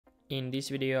In this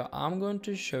video, I'm going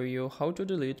to show you how to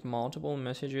delete multiple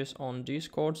messages on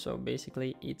Discord. So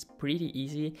basically it's pretty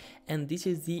easy, and this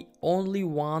is the only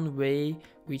one way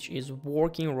which is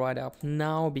working right up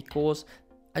now, because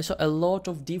I saw a lot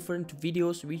of different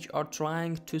videos which are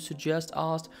trying to suggest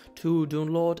us to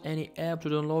download any app, to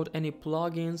download any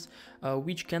plugins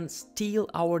which can steal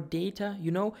our data.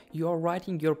 You know, you are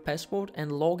writing your password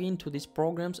and log into these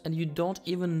programs and you don't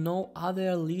even know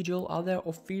other legal, other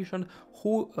official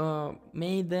who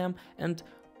made them and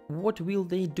what will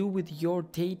they do with your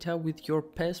data, with your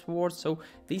password. So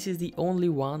this is the only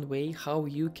one way how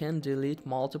you can delete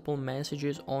multiple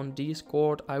messages on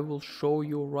Discord. I will show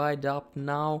you right up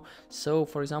now. So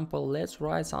for example, let's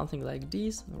write something like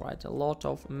this, write a lot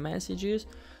of messages.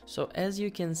 So as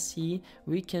you can see,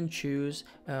 we can choose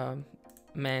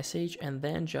message and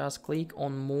then just click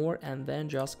on more and then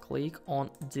just click on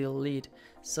delete.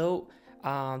 So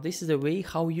this is the way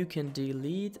how you can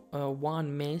delete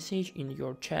one message in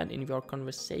your chat, in your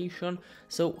conversation.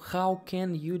 So how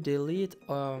can you delete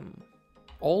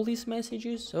all these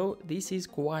messages? So this is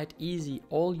quite easy.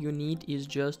 All you need is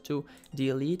just to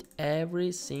delete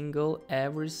every single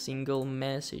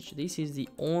message. This is the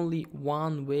only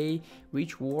one way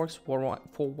which works for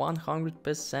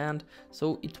 100%.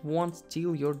 So it won't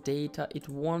steal your data, it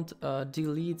won't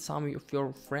delete some of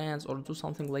your friends or do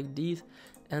something like this.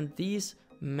 And this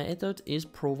method is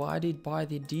provided by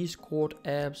the Discord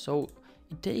app, so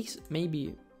it takes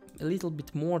maybe a little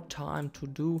bit more time to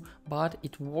do, but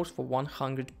it works for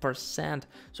 100%.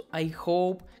 So I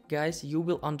hope guys you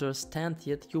will understand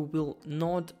that you will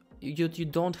not you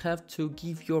don't have to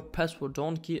give your password,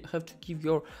 don't have to give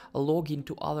your login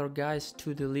to other guys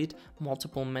to delete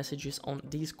multiple messages on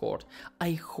Discord.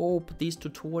 I hope this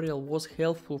tutorial was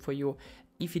helpful for you.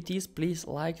 If it is, please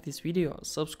like this video,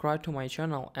 subscribe to my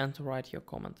channel and write your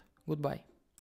comment. Goodbye.